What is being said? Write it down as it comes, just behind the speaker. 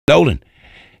Nolan,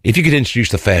 if you could introduce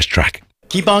the first track.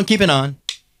 Keep on keeping on.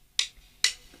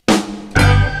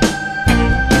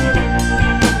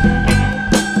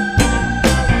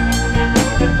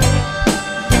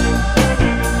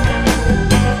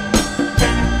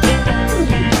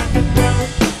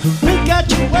 We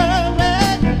got you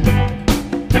worried.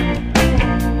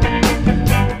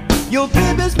 Your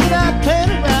baby's been out playing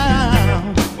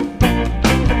around.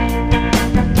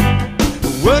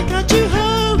 What got you hurry?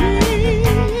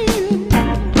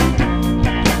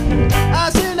 I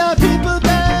see now people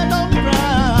down on the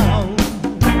ground.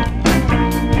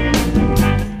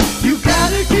 You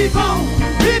gotta keep on,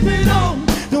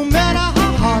 no matter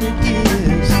how hard it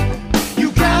is.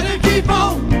 You gotta keep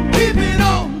on,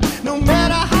 no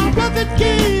matter how rough it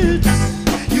gets.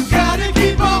 You gotta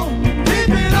keep on,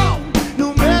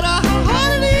 no matter how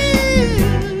hard it is.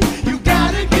 You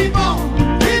gotta keep on,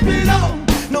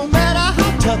 no matter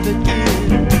how tough it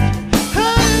gets.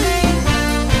 Hey,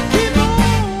 keep on.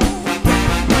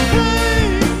 Hey,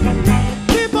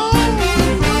 keep on.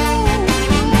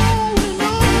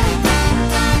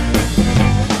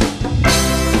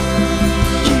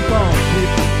 Keep on,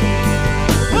 people.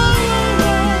 Keep on.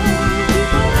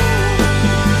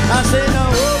 I say no,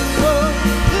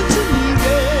 it's a new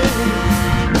day.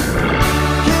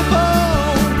 Keep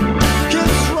on,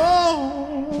 keep strong.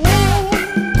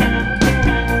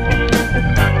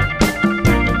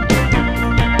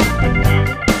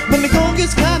 When the going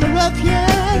gets kind of rough,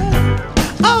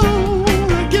 yeah. Oh,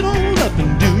 get on up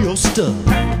and do your stuff.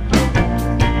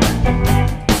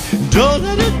 Don't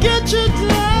let it get you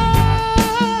down.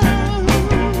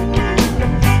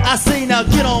 I say now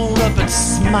get on up and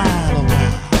smile a while.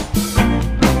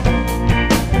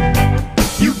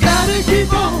 You gotta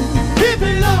keep on,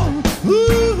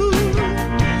 ooh,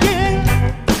 yeah.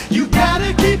 You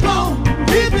gotta keep on,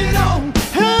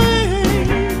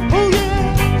 hey, oh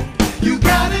yeah. You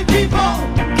gotta keep on,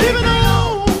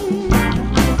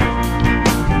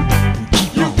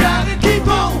 You gotta keep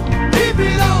on,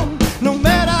 no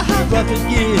matter how rough it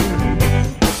gets.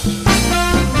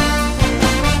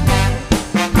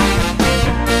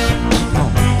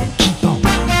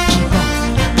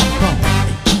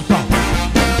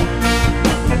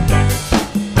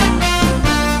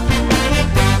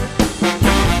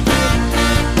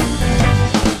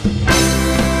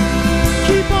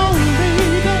 Keep on,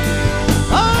 baby.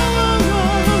 Oh,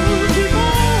 keep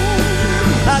on.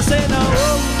 I say no,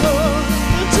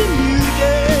 it's a new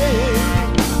day.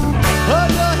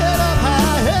 Hold your head up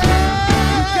high.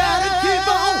 You gotta keep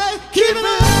on, keeping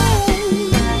on.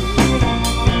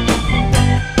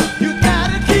 You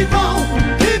gotta keep on,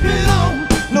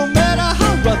 no matter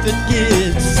how rough it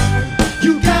gets.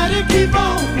 You gotta keep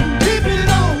on,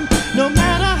 no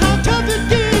matter how tough it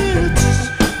gets.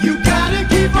 You gotta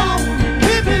keep on,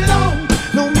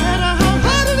 no matter how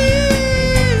hard it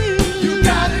is. You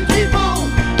gotta keep on,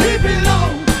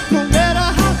 no matter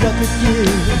how rough it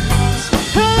gets.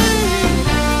 Hey,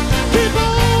 keep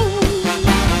on,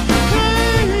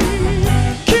 hey,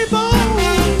 keep on,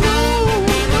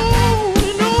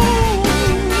 no.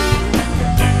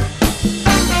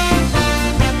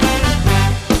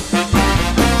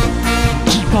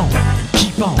 Keep on,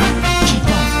 keep on, keep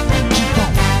on, keep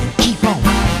on, keep on,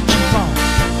 keep on.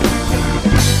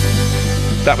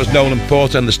 That was Nolan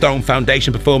Porter and the Stone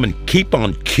Foundation performing Keep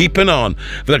On Keepin' On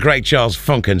for the great Charles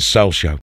Funk and Soul Show.